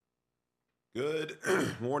Good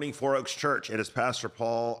morning, Four Oaks Church. It is Pastor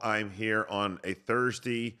Paul. I'm here on a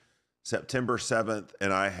Thursday, September 7th,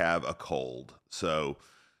 and I have a cold. So,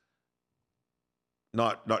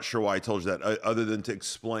 not sure why I told you that, other than to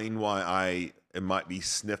explain why might be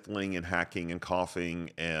sniffling and hacking and coughing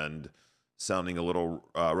and sounding a little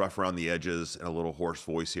rough around the edges and a little hoarse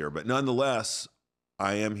voice here. But nonetheless,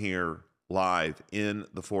 I am here live in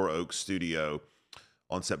the Four Oaks studio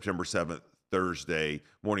on September 7th, Thursday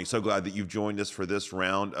morning. So glad that you've joined us for this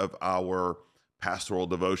round of our pastoral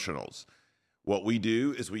devotionals. What we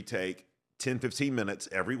do is we take 10, 15 minutes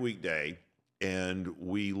every weekday and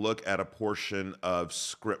we look at a portion of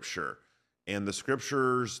Scripture. And the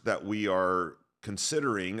scriptures that we are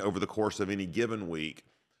considering over the course of any given week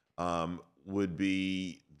would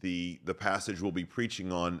be the passage we'll be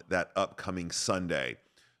preaching on that upcoming Sunday.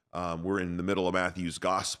 We're in the middle of Matthew's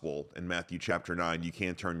gospel in Matthew chapter 9. You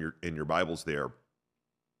can turn in your Bibles there.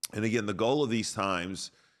 And again, the goal of these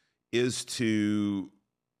times is to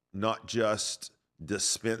not just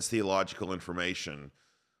dispense theological information,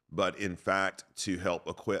 but in fact to help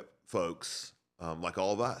equip folks like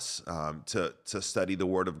all of us to study the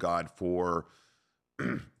Word of God for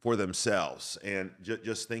themselves. And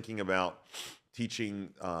just thinking about teaching,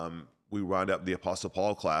 we wound up the Apostle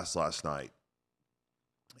Paul class last night,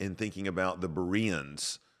 and thinking about the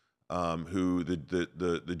Bereans, who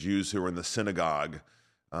the Jews who were in the synagogue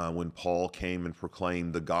when Paul came and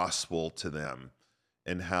proclaimed the gospel to them,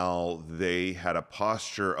 and how they had a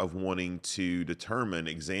posture of wanting to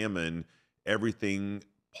examine everything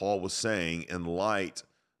Paul was saying in light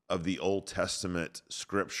of the Old Testament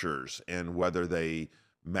scriptures and whether they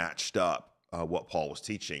matched up what Paul was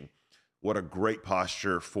teaching. What a great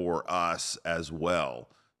posture for us as well,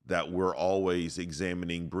 that we're always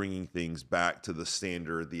examining, bringing things back to the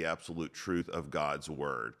standard, the absolute truth of God's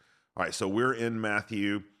word. All right, so we're in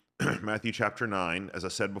Matthew, Matthew chapter 9. As I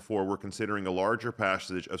said before, we're considering a larger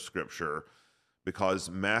passage of Scripture because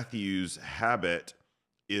Matthew's habit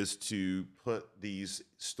is to put these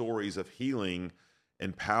stories of healing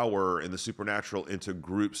and power and the supernatural into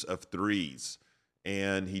groups of threes.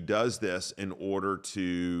 And he does this in order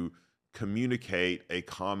to communicate a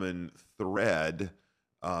common thread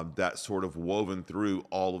that's sort of woven through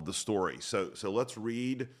all of the story. So let's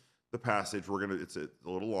read the passage. It's a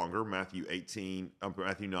little longer, Matthew 9,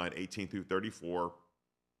 18 through 34.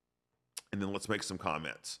 And then let's make some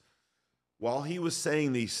comments. While he was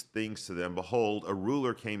saying these things to them, behold, a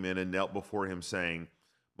ruler came in and knelt before him, saying,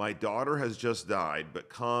 "My daughter has just died, but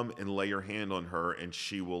come and lay your hand on her, and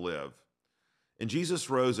she will live." And Jesus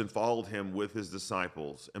rose and followed him with his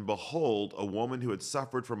disciples. And behold, a woman who had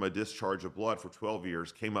suffered from a discharge of blood for 12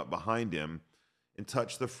 years came up behind him and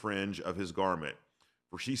touched the fringe of his garment.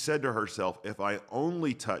 For she said to herself, "If I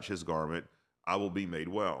only touch his garment, I will be made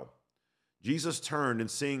well." Jesus turned and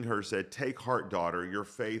seeing her said, "Take heart, daughter, your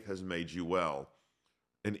faith has made you well."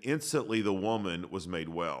 And instantly the woman was made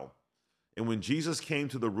well. And when Jesus came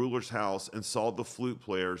to the ruler's house and saw the flute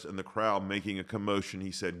players and the crowd making a commotion,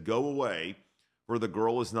 he said, "Go away, for the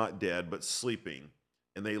girl is not dead, but sleeping."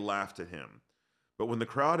 And they laughed at him. But when the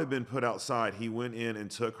crowd had been put outside, he went in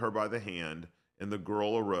and took her by the hand, and the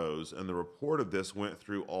girl arose, and the report of this went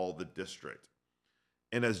through all the district.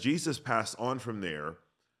 And as Jesus passed on from there,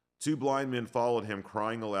 two blind men followed him,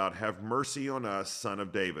 crying aloud, "Have mercy on us, Son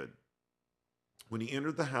of David." When he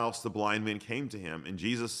entered the house, the blind men came to him, and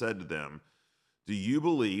Jesus said to them, "Do you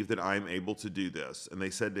believe that I am able to do this?" And they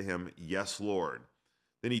said to him, "Yes, Lord."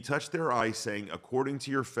 Then he touched their eyes, saying, "According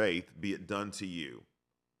to your faith, be it done to you."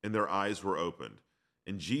 And their eyes were opened.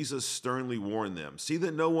 And Jesus sternly warned them, "See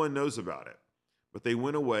that no one knows about it." But they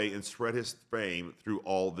went away and spread his fame through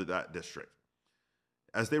all that district.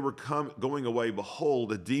 As they were going away,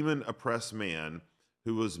 behold, a demon-oppressed man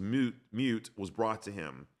who was mute was brought to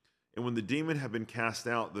him. And when the demon had been cast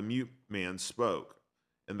out, the mute man spoke.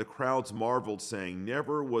 And the crowds marveled, saying,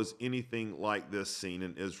 "Never was anything like this seen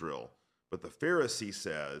in Israel." But the Pharisee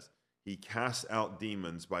says, "He casts out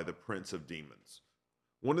demons by the prince of demons."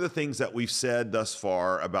 One of the things that we've said thus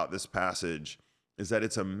far about this passage is that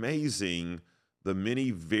it's amazing the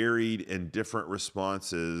many varied and different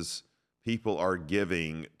responses people are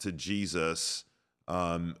giving to Jesus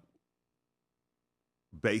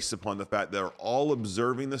based upon the fact they're all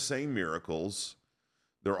observing the same miracles.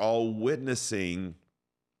 They're all witnessing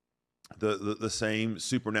the same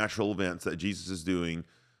supernatural events that Jesus is doing,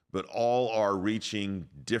 but all are reaching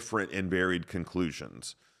different and varied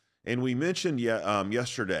conclusions. And we mentioned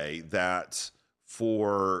yesterday that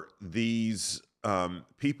for these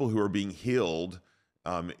people who are being healed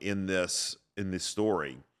in this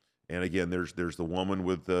story, and again, there's the woman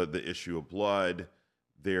with the issue of blood,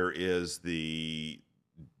 There is the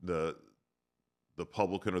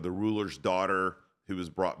publican or the ruler's daughter who was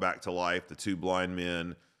brought back to life, the two blind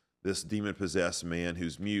men, this demon-possessed man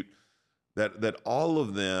who's mute, that all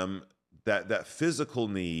of them, that physical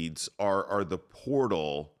needs are the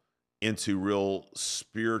portal into real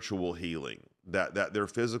spiritual healing. That their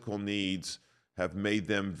physical needs have made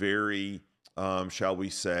them very, shall we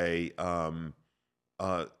say,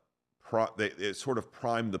 it sort of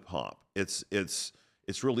primed the pump. It's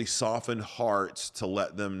really softened hearts to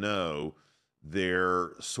let them know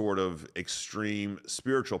their sort of extreme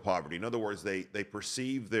spiritual poverty. In other words, they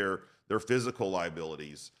perceive their physical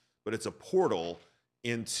liabilities, but it's a portal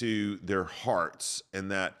into their hearts.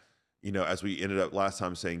 And that, as we ended up last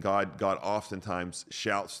time saying, God oftentimes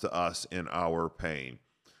shouts to us in our pain.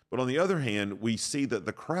 But on the other hand, we see that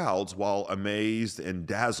the crowds, while amazed and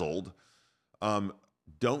dazzled,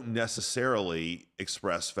 don't necessarily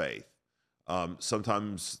express faith.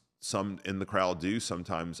 Sometimes some in the crowd do,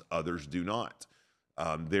 sometimes others do not.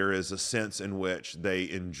 There is a sense in which they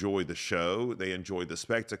enjoy the show, they enjoy the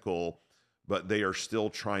spectacle, but they are still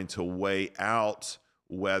trying to weigh out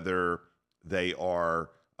whether they are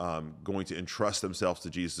going to entrust themselves to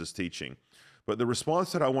Jesus' teaching. But the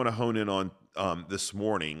response that I want to hone in on this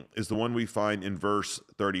morning is the one we find in verse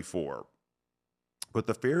 34. But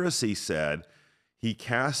the Pharisee said, he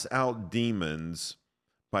cast out demons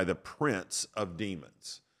by the prince of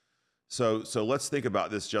demons. So let's think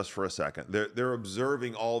about this just for a second. They're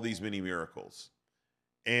observing all these many miracles,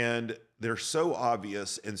 and they're so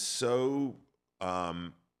obvious and so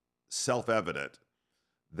self-evident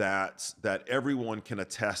that everyone can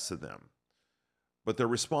attest to them. But their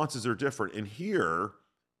responses are different. And here,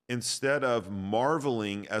 instead of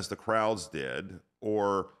marveling as the crowds did,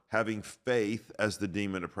 or having faith as the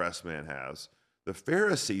demon-oppressed man has, the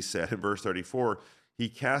Pharisee said in verse 34, he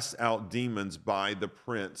casts out demons by the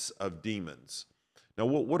prince of demons. Now,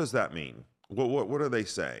 what does that mean? What are they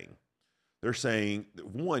saying? They're saying,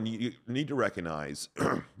 one, you need to recognize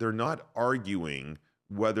they're not arguing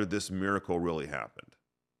whether this miracle really happened.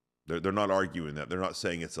 They're not arguing that. They're not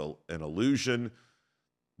saying it's an illusion.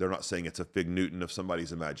 They're not saying it's a fig Newton of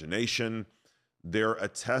somebody's imagination. They're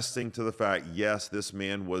attesting to the fact, yes, this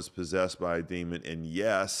man was possessed by a demon, and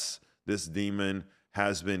yes, this demon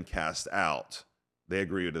has been cast out. They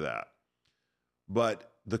agree to that.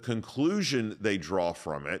 But the conclusion they draw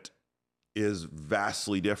from it is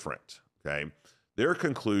vastly different, okay? Their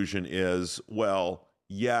conclusion is, well,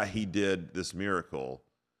 yeah, he did this miracle,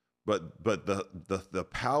 but the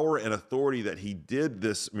power and authority that he did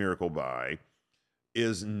this miracle by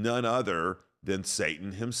is none other than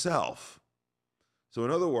Satan himself. So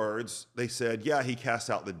in other words, they said, yeah, he cast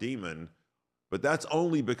out the demon, but that's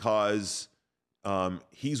only because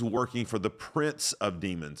he's working for the prince of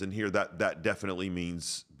demons. And here that definitely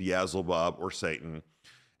means Beelzebub or Satan.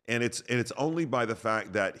 And it's only by the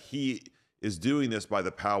fact that he is doing this by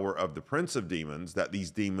the power of the prince of demons that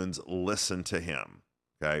these demons listen to him.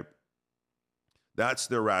 Okay? That's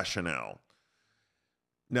their rationale.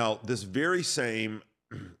 Now, this very same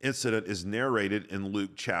incident is narrated in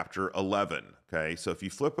Luke chapter 11. Okay? So if you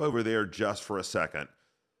flip over there just for a second,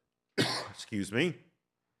 excuse me.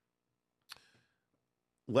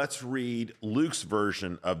 Let's read Luke's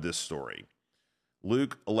version of this story.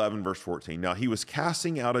 Luke 11, verse 14. Now he was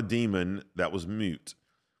casting out a demon that was mute.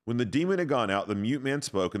 When the demon had gone out, the mute man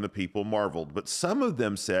spoke, and the people marveled. But some of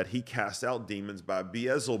them said, he cast out demons by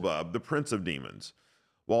Beelzebub, the prince of demons,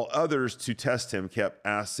 while others, to test him, kept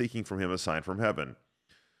seeking from him a sign from heaven.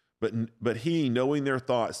 But he, knowing their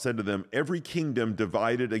thoughts, said to them, every kingdom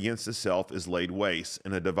divided against itself is laid waste,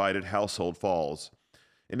 and a divided household falls.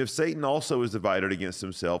 And if Satan also is divided against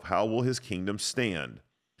himself, how will his kingdom stand?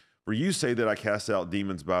 For you say that I cast out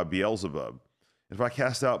demons by Beelzebub. If I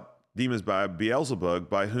cast out demons by Beelzebub,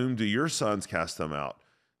 by whom do your sons cast them out?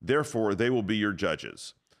 Therefore they will be your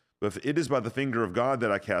judges. But if it is by the finger of God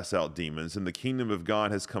that I cast out demons, and the kingdom of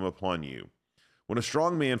God has come upon you. When a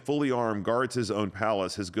strong man fully armed guards his own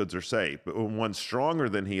palace, his goods are safe. But when one stronger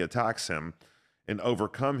than he attacks him and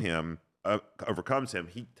overcomes him,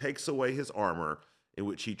 he takes away his armor in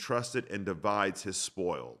which he trusted and divides his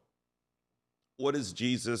spoil. What is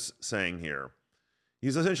Jesus saying here?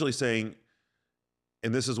 He's essentially saying,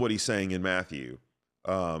 and this is what he's saying in Matthew,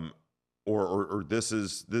 or this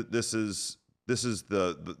is the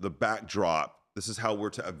backdrop. This is how we're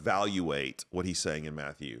to evaluate what he's saying in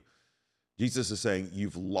Matthew. Jesus is saying,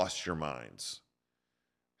 you've lost your minds.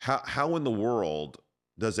 How in the world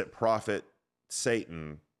does it profit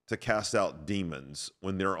Satan to cast out demons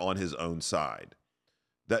when they're on his own side?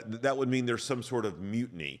 That would mean there's some sort of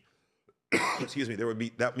mutiny. Excuse me.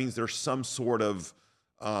 That means there's some sort of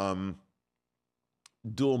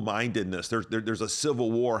dual-mindedness. There's a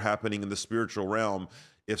civil war happening in the spiritual realm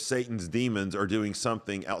if Satan's demons are doing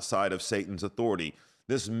something outside of Satan's authority.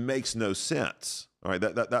 This makes no sense. All right,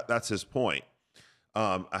 that's his point.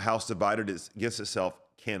 A house divided against itself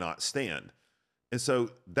cannot stand. And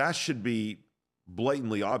so that should be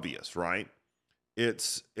blatantly obvious, right?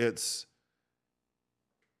 It's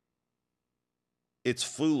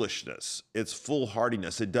foolishness. It's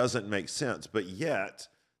foolhardiness. It doesn't make sense. But yet,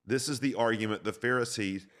 this is the argument the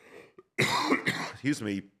Pharisees, excuse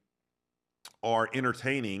me, are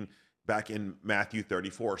entertaining back in Matthew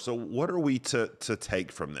 34. So what are we to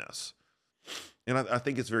take from this? And I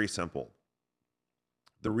think it's very simple.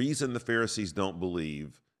 The reason the Pharisees don't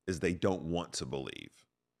believe is they don't want to believe.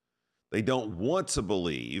 They don't want to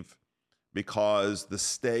believe because the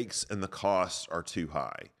stakes and the costs are too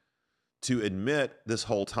high. To admit this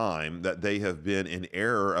whole time that they have been in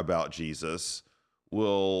error about Jesus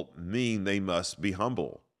will mean they must be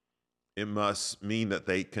humble. It must mean that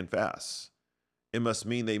they confess. It must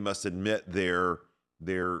mean they must admit their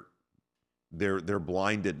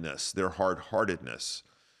blindedness, their hard-heartedness.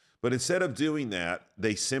 But instead of doing that,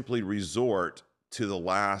 they simply resort to the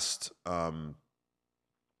last, to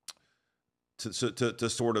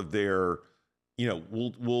sort of their,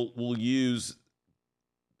 we'll use,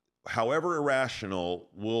 however irrational,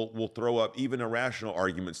 we'll throw up even irrational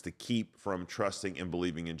arguments to keep from trusting and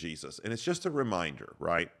believing in Jesus. And it's just a reminder,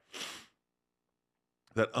 right,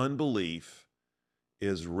 that unbelief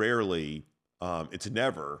is rarely, it's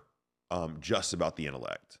never just about the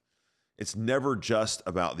intellect. It's never just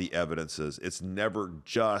about the evidences. It's never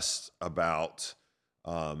just about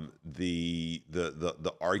the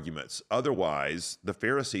arguments. Otherwise, the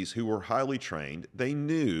Pharisees, who were highly trained, they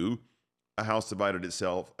knew a house divided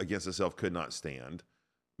against itself could not stand.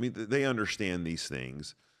 I mean, they understand these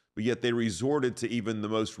things, but yet they resorted to even the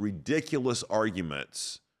most ridiculous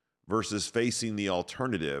arguments versus facing the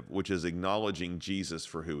alternative, which is acknowledging Jesus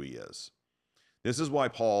for who he is. This is why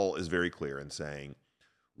Paul is very clear in saying,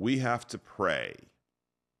 we have to pray,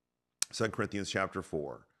 2 Corinthians chapter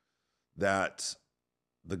 4, that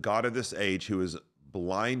the God of this age who has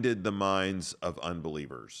blinded the minds of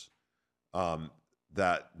unbelievers,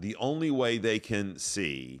 that the only way they can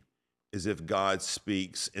see is if God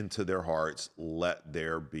speaks into their hearts, let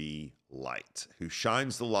there be light, who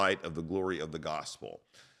shines the light of the glory of the gospel.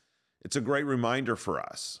 It's a great reminder for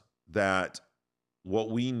us that what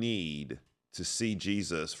we need to see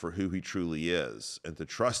Jesus for who he truly is and to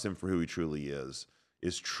trust him for who he truly is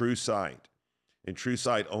true sight. And true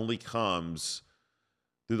sight only comes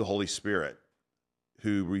through the Holy Spirit,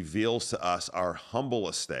 who reveals to us our humble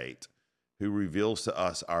estate, who reveals to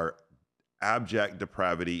us our abject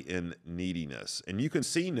depravity and neediness. And you can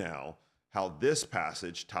see now how this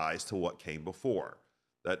passage ties to what came before,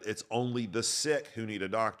 that it's only the sick who need a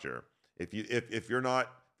doctor. If you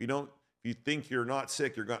think you're not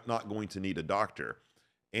sick, you're not going to need a doctor.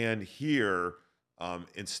 And here,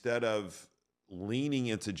 instead of leaning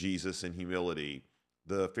into Jesus in humility,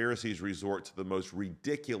 the Pharisees resort to the most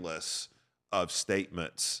ridiculous of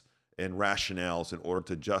statements and rationales in order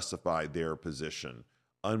to justify their position.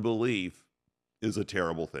 Unbelief is a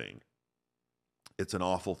terrible thing. It's an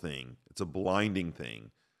awful thing. It's a blinding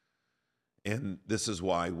thing. And this is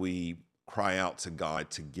why we cry out to God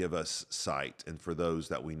to give us sight, and for those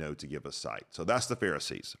that we know to give us sight. So that's the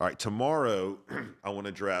Pharisees. All right, tomorrow I want to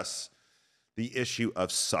address the issue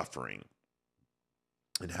of suffering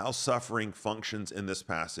and how suffering functions in this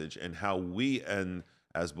passage and how we, and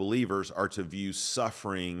as believers, are to view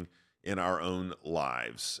suffering in our own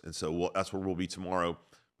lives. And so that's where we'll be tomorrow.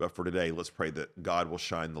 But for today, let's pray that God will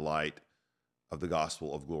shine the light of the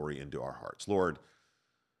gospel of glory into our hearts. Lord,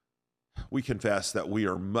 we confess that we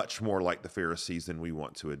are much more like the Pharisees than we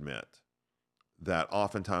want to admit, that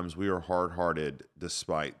oftentimes we are hard-hearted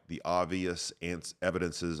despite the obvious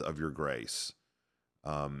evidences of your grace,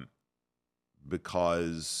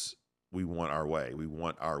 because we want our way, we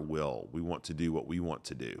want our will, we want to do what we want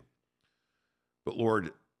to do. But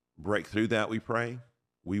Lord, break through that, we pray.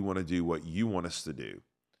 We want to do what you want us to do,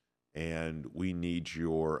 and we need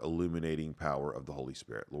your illuminating power of the Holy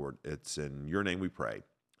Spirit. Lord, it's in your name we pray.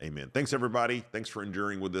 Amen. Thanks, everybody. Thanks for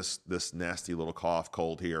enduring with this nasty little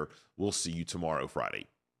cold here. We'll see you tomorrow, Friday.